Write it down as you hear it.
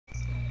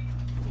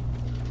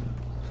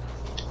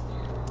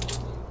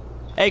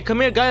Hey,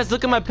 come here, guys.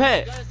 Look at my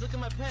pet.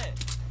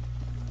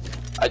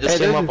 I just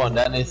came up on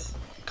Danny's.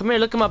 Come here,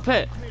 look at my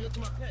pet.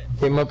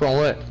 Came up on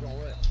what?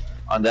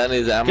 On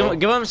Danny's ammo.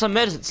 Give him some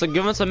meds. So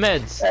give him some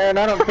meds. And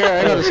I don't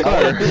care. I know the score.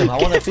 I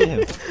want to feed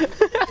him.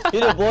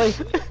 Feed it, boy.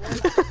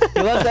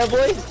 You want that,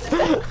 boy?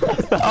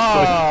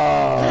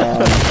 Oh.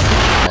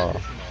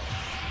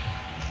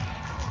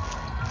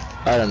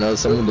 I don't know.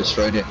 Someone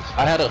destroyed it.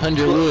 I had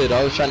 100 wood.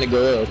 I was trying to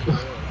go up.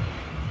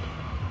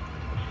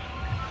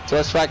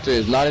 SHAREfactory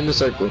is not in the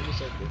circle.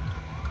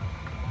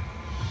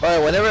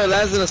 Alright, whenever it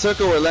lands in a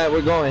circle,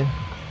 we're going.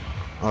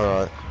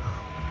 Alright.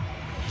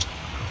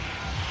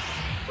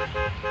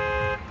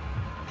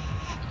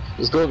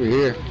 Let's go over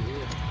here.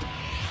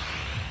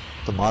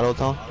 The model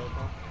town?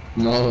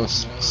 No,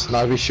 it's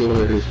not be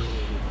sure.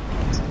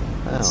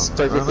 It's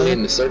perfectly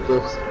in the circle.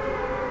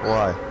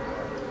 Why?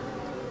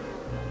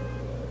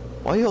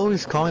 Why you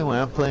always call me when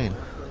I'm playing?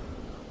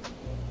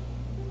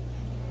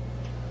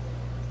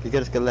 ¿Qué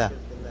quieres que lea?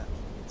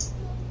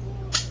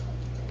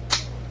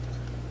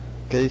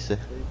 ¿Qué dice?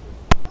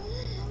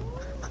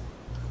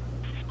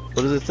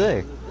 What does it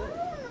say?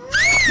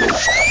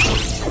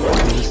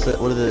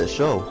 What does it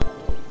show?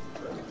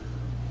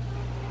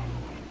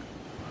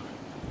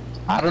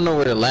 I don't know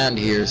where to land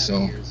here,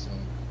 so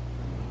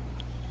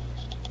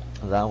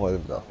Land where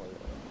though?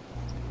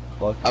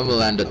 I'm gonna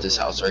land at this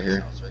house right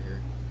here.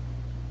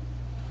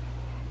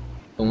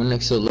 The one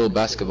next to the little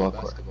basketball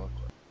court.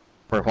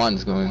 Where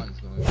Juan's going.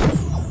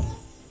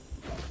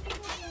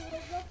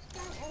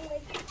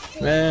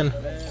 Man,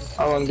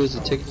 how long does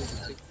it take?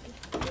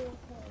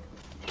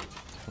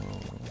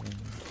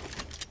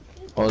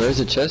 Oh, there's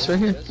a chest right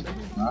here?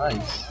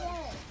 Nice.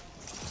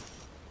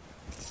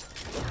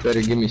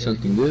 Better give me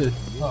something good.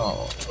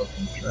 Oh,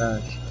 fucking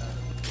trash.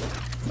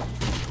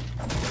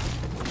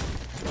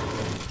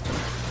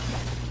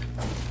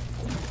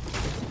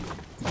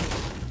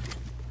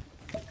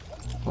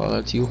 Oh,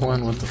 that's you,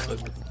 Juan? What the fuck?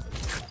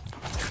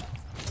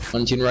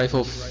 Hunting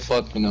rifle?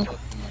 Fuck, no.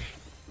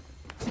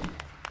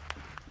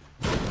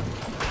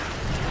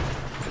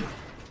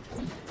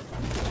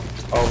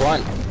 Oh,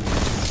 Juan!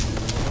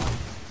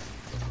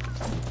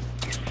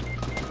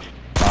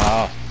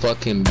 Ah,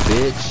 fucking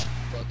bitch.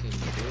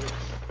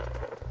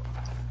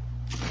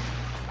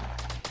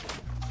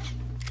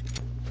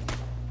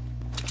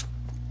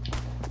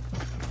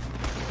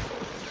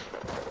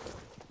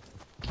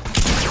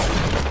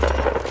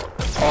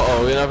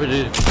 Uh-oh, we never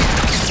did.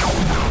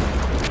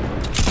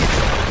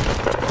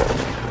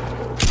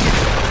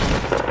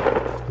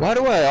 Why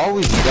do I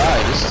always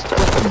die? This is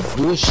fucking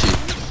bullshit.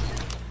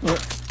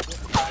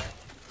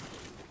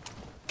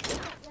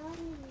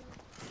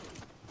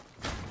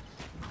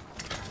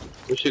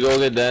 We should go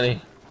get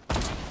Danny.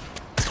 There's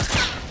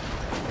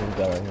a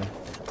guy right here.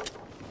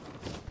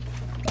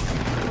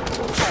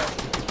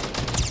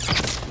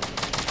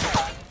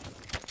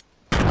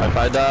 If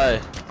I die,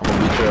 I'm gonna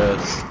beat your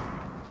ass.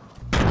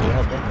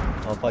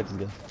 I'll fight this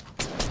guy.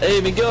 Hey,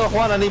 Miguel,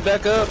 Juan, I need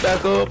backup,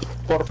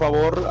 por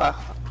favor.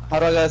 How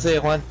do I gotta say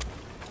it, Juan?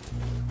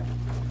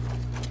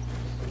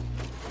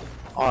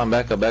 Oh, I'm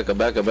backup. How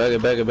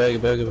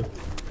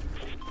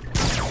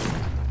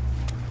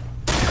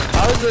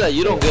is it that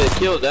you don't get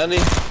killed, Danny?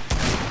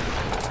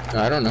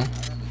 I don't know.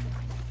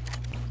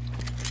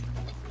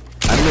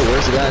 I'm the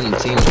worst guy in the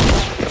team.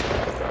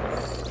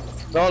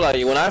 No,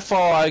 like, when I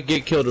fall, I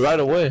get killed right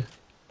away.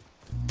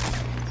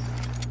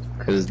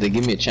 Cause they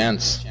give me a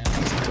chance.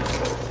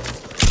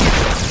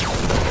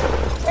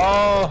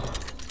 Oh,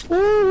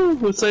 woo!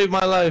 Who saved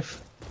my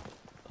life?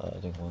 I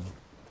think one.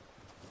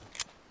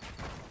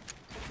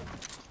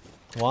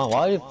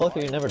 Why the fuck are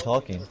you never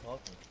talking?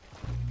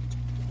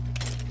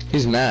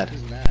 He's mad.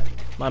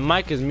 My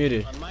mic is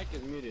muted.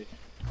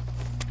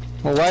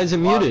 Well, why is it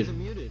muted?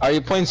 Are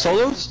you playing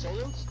solos?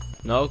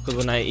 No, because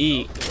when I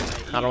eat,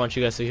 I don't want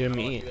you guys to hear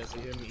me eat.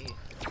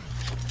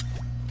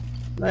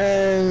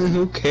 Man,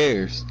 who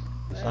cares?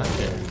 I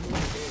care.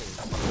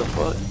 What the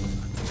fuck?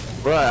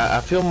 Bro,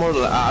 I feel more.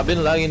 I've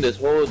been lagging this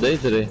whole day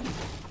today.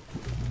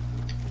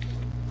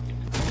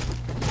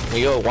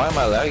 Hey, yo, why am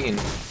I lagging?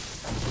 I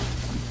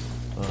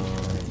don't know.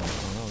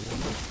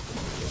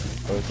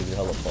 Probably because you're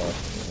hella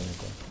fast.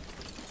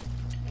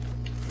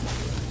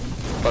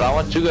 But I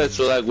want you guys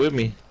to lag with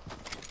me.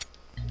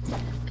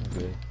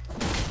 Okay.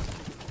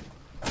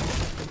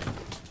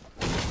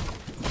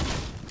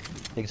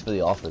 Thanks for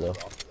the offer, though.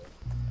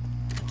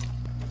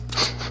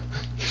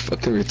 You're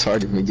fucking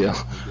retarded, Miguel.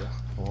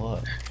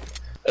 What?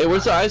 Hey,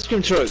 where's the ice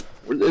cream truck?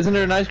 Isn't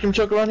there an ice cream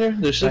truck around here?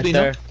 There should be,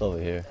 no? It's over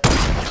here.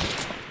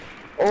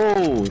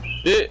 Oh,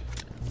 shit.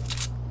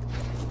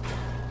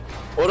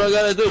 What do I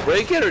gotta do?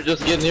 Break it or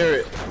just get near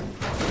it?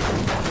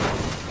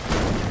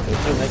 It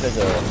should make like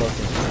a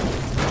fucking...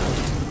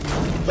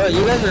 But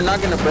you guys are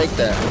not gonna break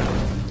that.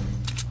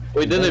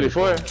 We did it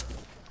before.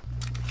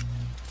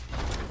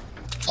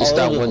 Just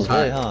that one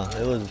time. Huh?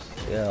 It was...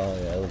 Yeah, oh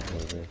yeah, it was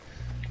over there.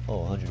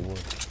 Oh, 100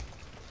 wood.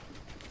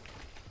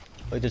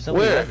 Wait, there's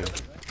somebody Where? back here.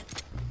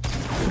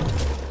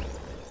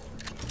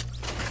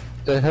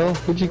 The hell?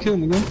 Who'd you kill,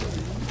 Miguel?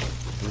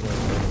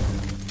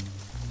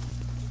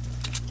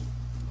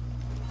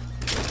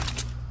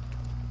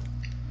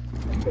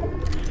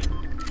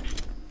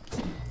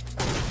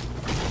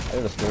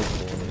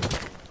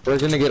 We're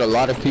gonna get a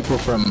lot of people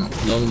from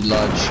Lone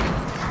Lodge.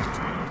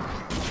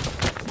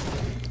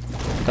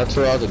 That's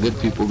where all the good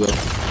people go.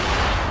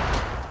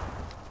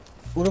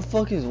 Who the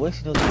fuck is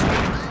wasting those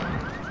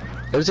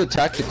bullets? There's a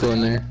tactical in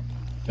there,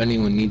 if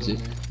anyone needs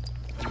it.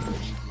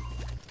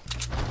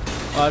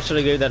 Oh, I should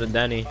have gave that to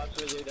Danny.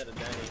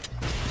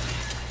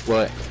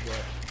 What?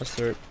 A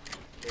slurp.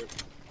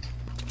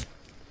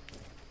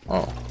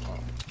 Oh.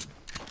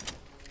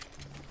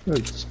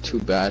 It's too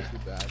bad.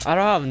 I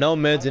don't have no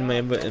meds in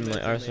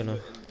my arsenal.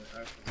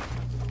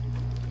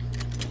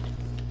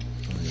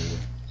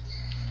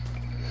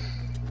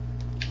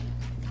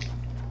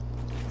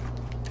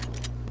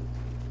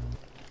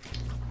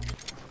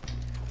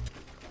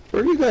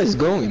 Where are you guys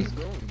going?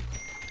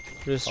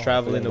 Just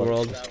traveling the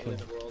world.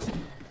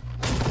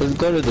 Let's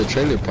go to the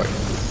trailer park.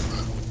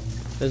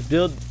 Let's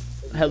build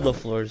hella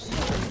floors.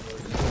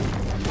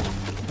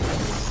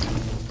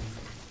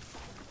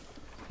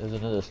 There's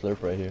another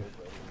slurp right here.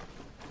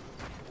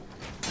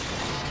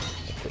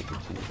 I'll take it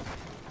to you.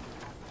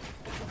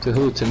 To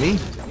who? To me?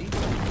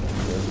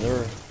 Yes,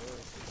 sir.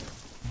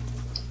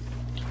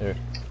 Here.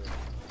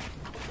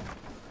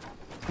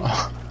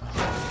 Oh.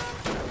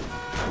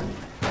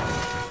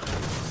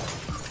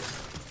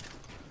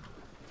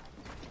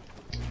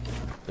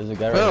 There's a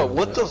guy right Bro, here.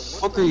 what the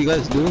fuck are you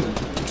guys doing?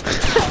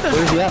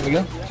 Where's he at,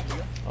 Miguel?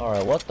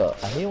 Alright, what the?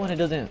 I hate when it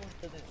doesn't.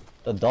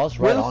 The dot's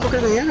Where right the on fuck it.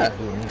 are they at?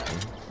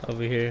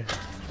 Over here.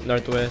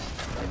 Northwest.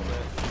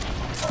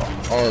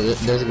 Oh,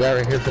 there's a guy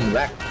right here from the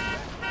back.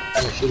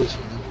 Trying to shoot us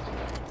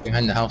from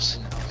behind the house.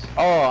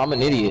 Oh, I'm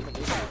an idiot.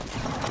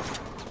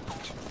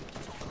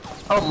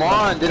 Come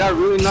on, did I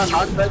really not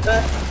knock like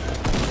that?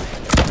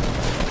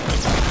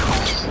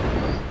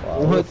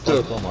 Wow, What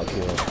the? fuck my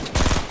kill?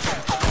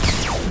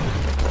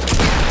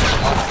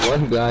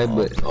 One guy,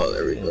 but oh,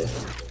 there we go.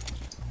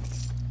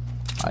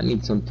 I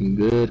need something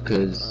good,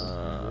 cause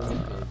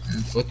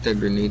fuck that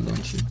grenade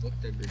launcher.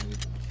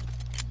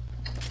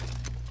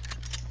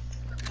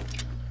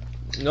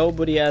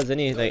 Nobody has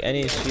any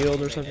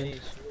shield or something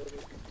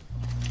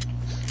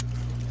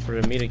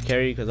for me to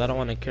carry, because I don't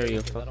want to carry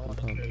a fucking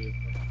pump.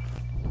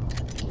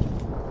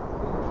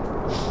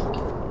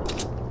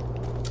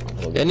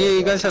 Any of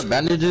you guys have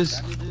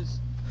bandages?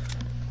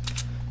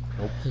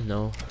 Nope.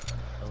 No.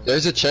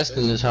 There's a chest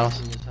in this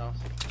house.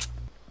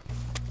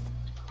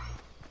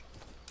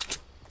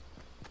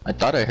 I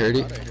thought I heard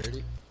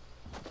it.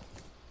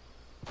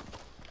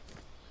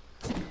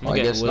 Oh, I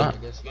guess not.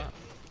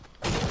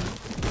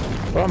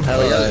 Bro, I'm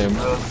hella out here,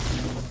 bro.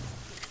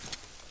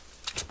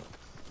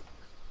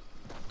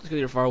 Just because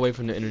you're far away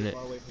from the internet.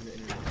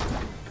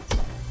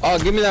 Oh,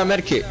 give me that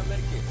medkit.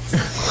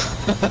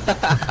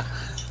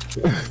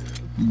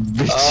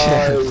 Bitch.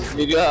 Oh,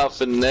 you got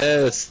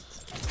finesse.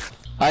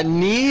 I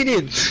need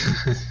it.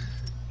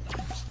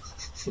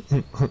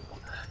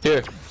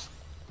 Here.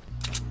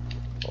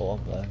 Oh,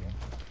 I'm glad.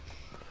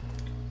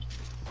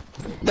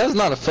 That's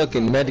not a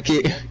fucking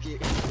medkit.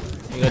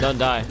 You don't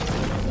die.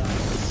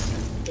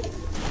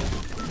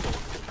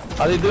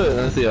 How do you do it?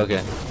 Let's see.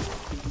 Okay.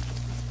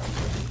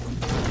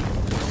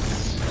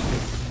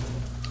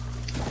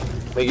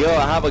 Miguel,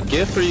 I have a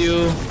gift for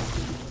you.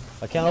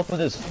 I can't open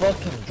this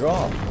fucking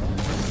drop.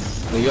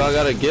 Miguel, I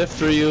got a gift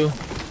for you.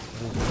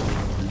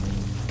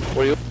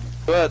 Where you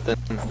at then?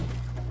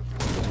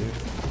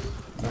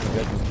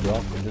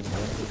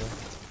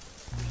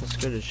 That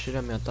scared the shit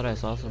out of me. I thought I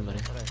saw somebody.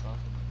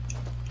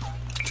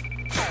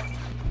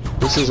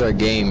 This is our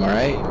game,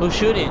 alright? Who's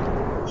shooting?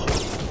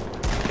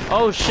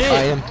 Oh shit!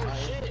 I am.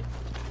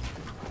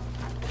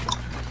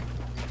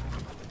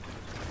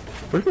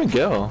 Where's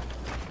Miguel?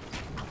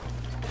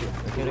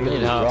 I can't I get need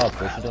this help. drop,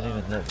 but she don't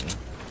even let me.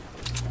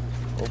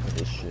 Open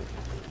this shit.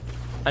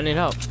 I need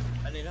help.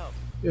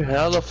 You're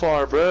hella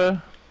far,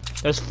 bruh.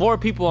 There's 4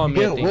 people on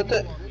me. I think. What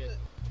the?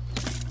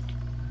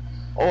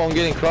 Oh, I'm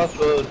getting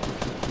crossbowed.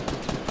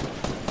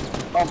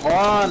 Come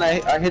on,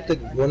 I hit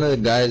one of the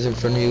guys in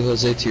front of you,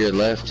 Jose, to your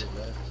left.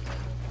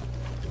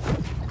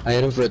 I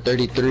hit him for a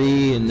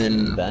 33, and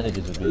then...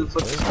 Bandages would be.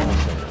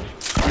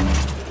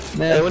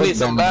 Man, Hey, we need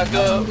some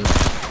backup.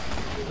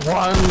 Come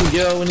on,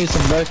 Miguel, we need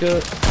some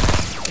backup.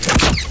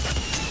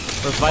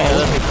 We're fighting.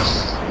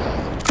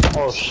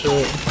 Oh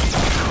shit.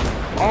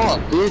 Oh,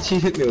 bitch, he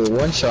hit me with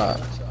one shot.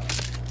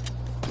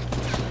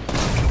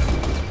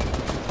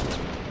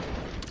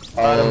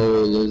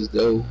 Oh, let's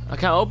go. I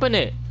can't open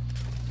it.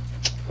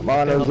 Come on,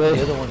 I don't open the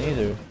Jose. other one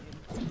either.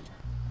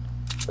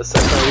 The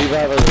second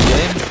revive of the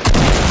game.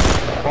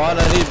 Come on, I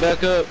need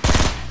backup.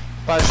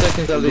 5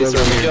 seconds at least.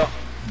 Over here. Yo.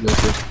 Yes,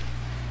 sir.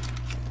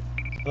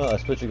 Oh, I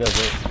split you guys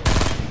up.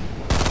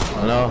 I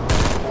know.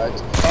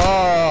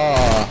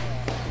 Oh,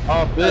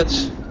 Oh,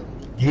 bitch.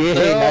 yeah,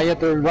 No. now you have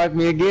to revive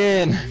me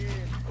again.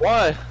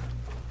 Why?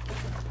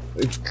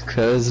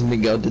 Cause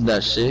Miguel did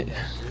that shit.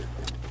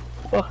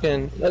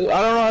 Fucking. I don't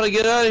know how to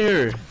get out of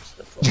here.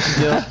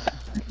 Yeah.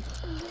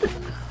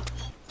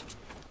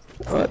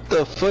 What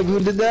the fuck, who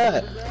did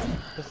that?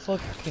 The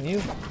fuck? Can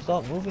you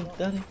stop moving,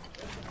 Danny?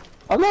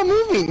 I'm not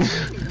moving.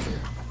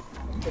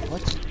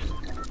 What?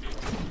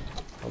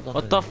 Hold on a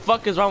What the minute.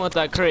 fuck is wrong with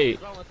that crate?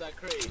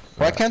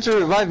 Why can't you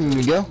revive me,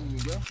 Miguel?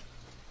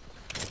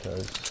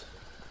 Because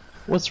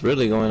What's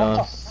really going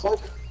on?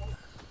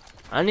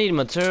 I need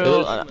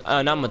material.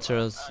 Not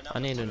materials. I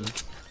need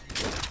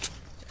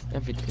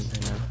everything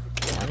right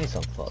now. I need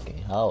some fucking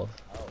health.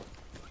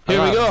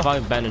 Here we go.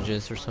 5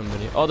 bandages for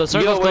somebody. Oh, the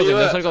circle's where you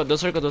closing. at? The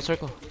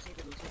circle.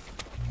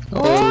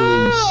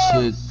 Holy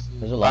shit.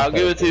 There's a launch I'll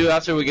give it to you pad.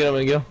 after we get him,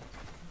 Miguel.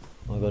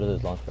 I'm gonna go to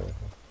this launch pad.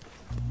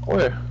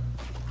 Where?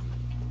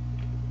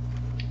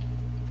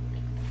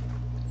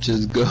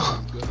 Just go.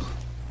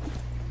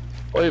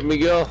 Wait,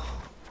 Miguel.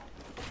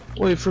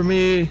 Wait for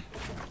me.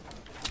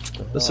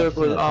 The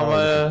circle is on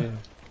my.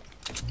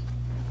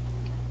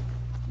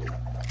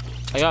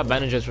 I got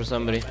bandages for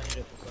somebody.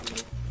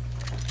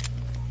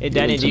 Hey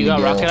Danny, Give it do to you got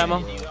Miguel. rocket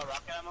ammo?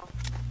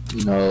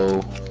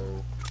 No.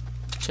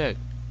 Check.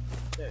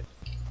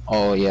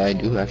 Oh yeah, I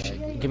do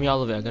actually. Give me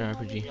all of it. I got an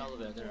RPG.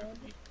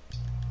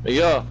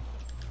 Miguel,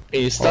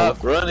 can you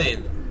stop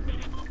running?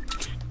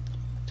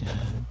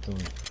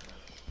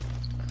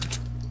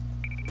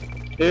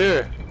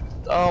 Here.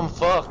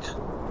 Fuck.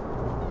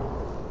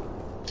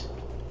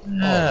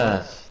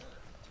 Yeah.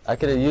 I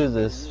could have used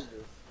this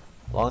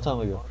a long time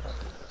ago.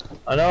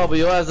 I know, but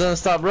your ass doesn't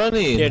stop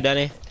running. Here,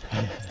 Danny.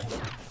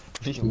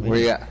 Where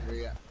you at?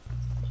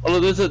 Oh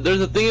look,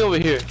 there's a thing over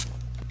here.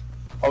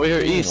 Over here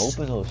I didn't east.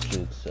 open those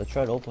shits. I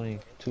tried opening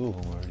 2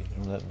 of them already.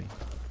 Don't let me.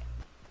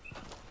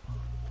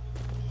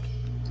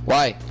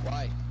 Why?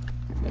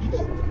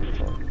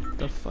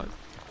 The fuck?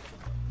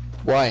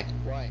 Why?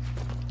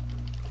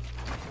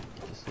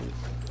 This is...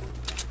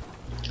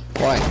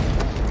 Why?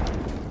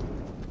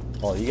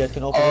 Oh, you guys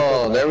can open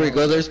Oh, it. there we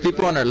go. There's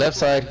people on our left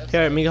side.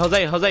 Here, Miguel,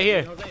 Jose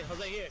here.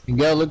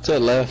 Miguel, look to the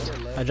left.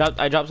 I dropped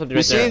something You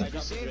right see? there.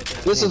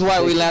 This is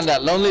why we land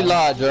at Lonely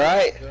Lodge,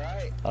 alright?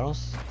 I don't.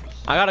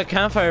 I got a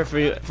campfire for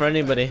you, for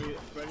anybody.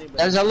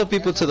 There's hella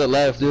people to the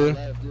left, dude.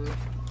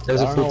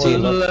 There's I a don't know full where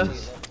team. the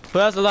left Who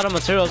has a lot of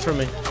materials for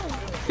me?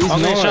 He's I'm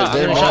getting north. shot. I'm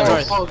They're getting shot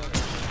north.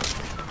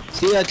 north.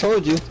 See, I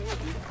told you.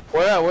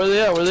 Where at? Where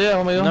they at? Where they at?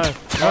 Oh my god.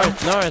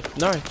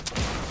 North.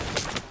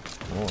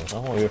 Oh,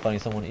 I'm over here finding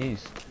someone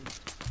east.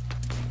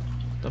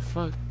 The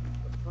fuck?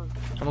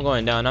 I'm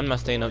going down. I'm not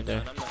staying up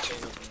there.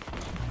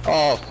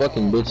 Oh,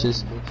 fucking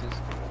bitches.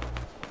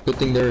 Good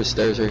thing there are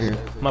stairs right here.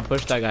 I'm gonna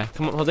push that guy.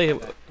 Come on, Jose.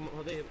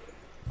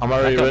 I'm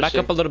already Back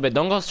up a little bit.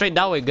 Don't go straight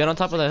that way. Get on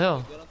top of the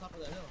hill.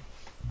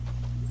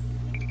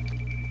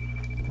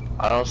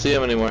 I don't see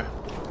him anymore.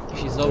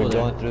 She's We're over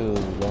there. going through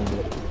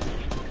Lonely.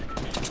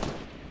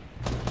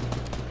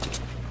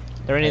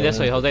 They're running this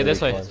way. Jose, this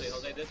way.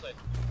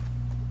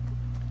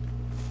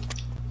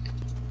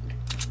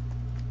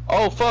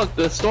 Oh fuck,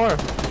 the storm.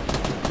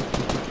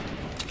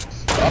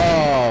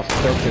 Oh,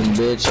 fucking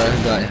bitch.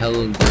 I got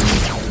hella damage.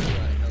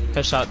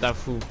 Headshot that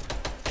fool.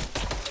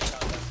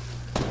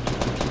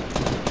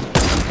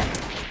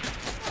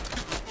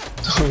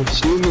 Don't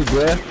shoot me,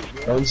 bruh.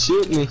 Don't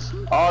shoot me.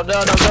 Oh, I'm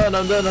done.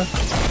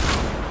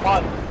 Come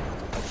on.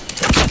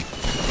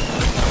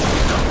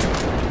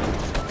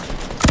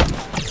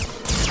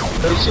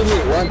 Don't shoot me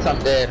once, I'm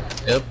dead.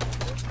 Yep.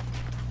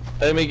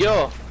 Hey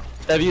Miguel,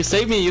 if you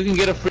save me, you can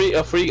get a free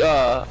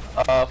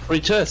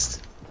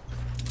chest.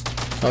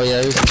 Oh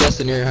yeah, there's a chest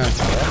in here, huh?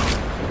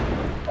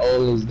 Oh,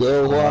 let's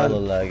go, I'm hella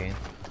Juan. lagging.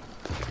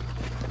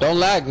 Don't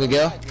lag,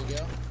 Miguel.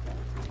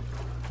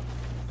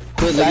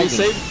 Quit lagging.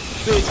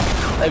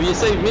 If you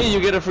save me, you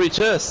get a free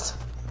chest.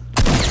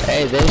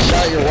 Hey, they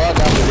shot your wall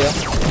down, Miguel.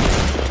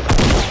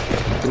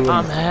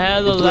 I'm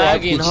hella threw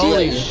lagging. RPG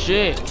Holy at you.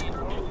 shit.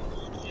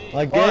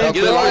 My Come on, game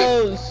get away.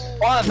 close.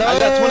 Come on, I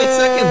got 20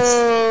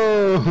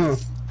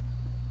 seconds.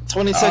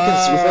 20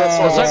 seconds before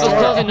The the circle's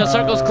closing. The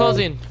circle's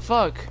closing.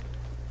 Fuck.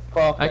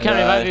 I can't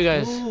revive you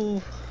guys.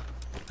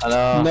 I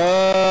know.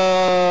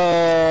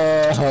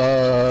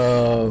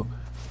 No.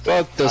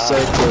 Fuck the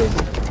circle.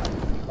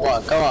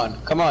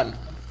 Come on.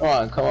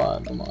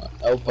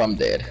 Oh, I'm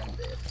dead.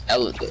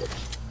 Hella dead.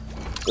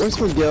 Where's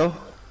Miguel?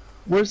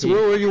 Where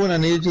were you when I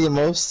needed you the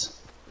most?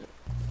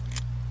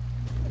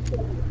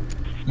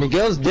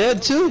 Miguel's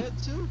dead too.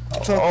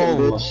 Fucking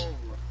bitch.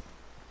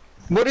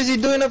 What is he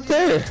doing up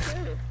there?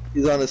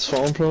 He's on his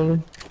phone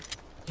probably.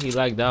 He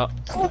lagged out.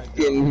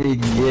 Fucking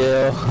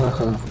Miguel.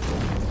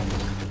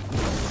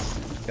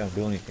 Can't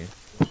do anything.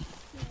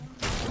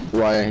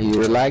 Why, you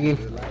were lagging?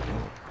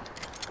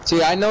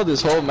 See, I know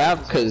this whole map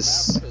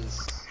because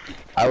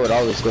I would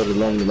always go to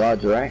Lonely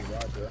Lodge, right?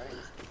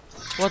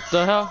 What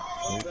the hell?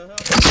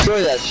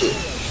 Destroy that shit.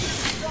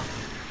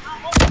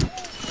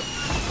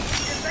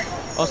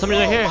 Oh,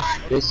 somebody's right here.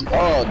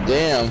 Oh,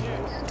 damn.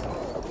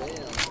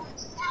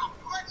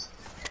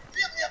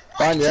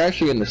 Fine, you're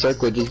actually in the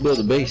circle, just build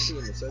a base.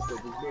 It's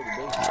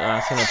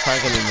gonna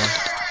target me now.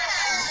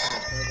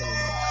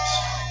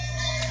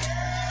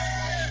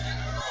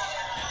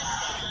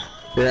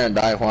 You're gonna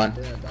die, Juan.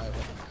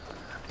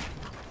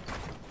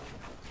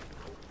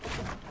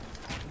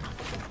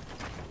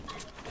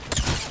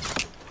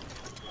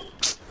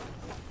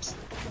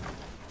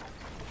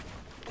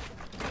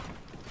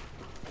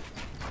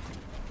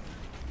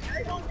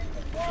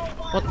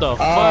 What the fuck?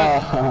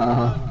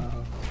 Ah.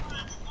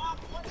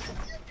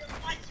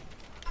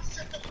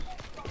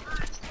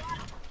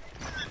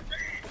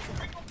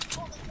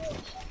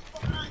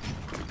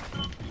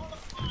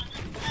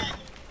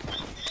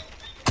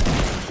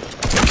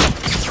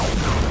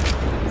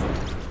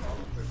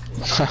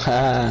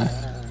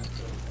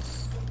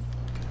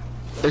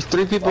 There's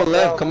 3 people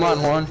left. Come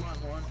on, Juan.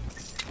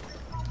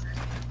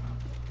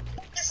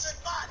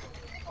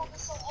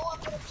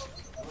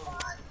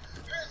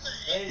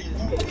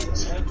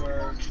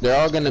 They're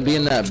all gonna be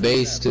in that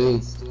base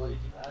too.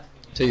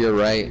 To your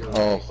right.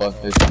 Oh fuck,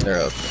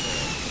 they're up.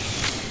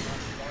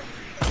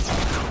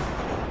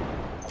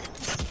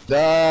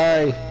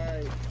 Die!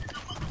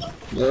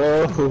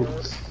 No!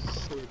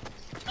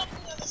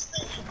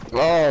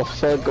 Oh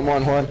fuck, come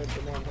on, Juan.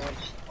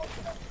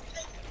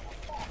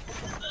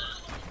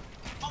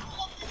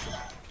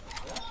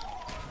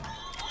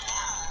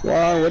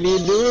 Wow, what are you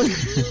doing?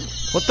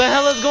 What the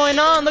hell is going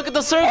on? Look at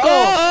the circle!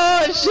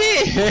 Oh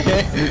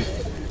shit!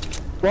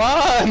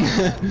 Juan!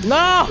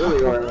 No!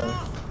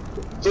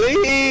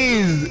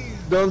 Please!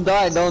 Don't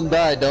die, don't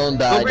die, don't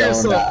die,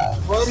 don't die.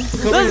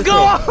 Let's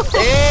go!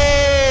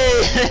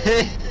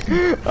 Hey!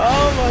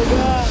 Oh my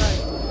god!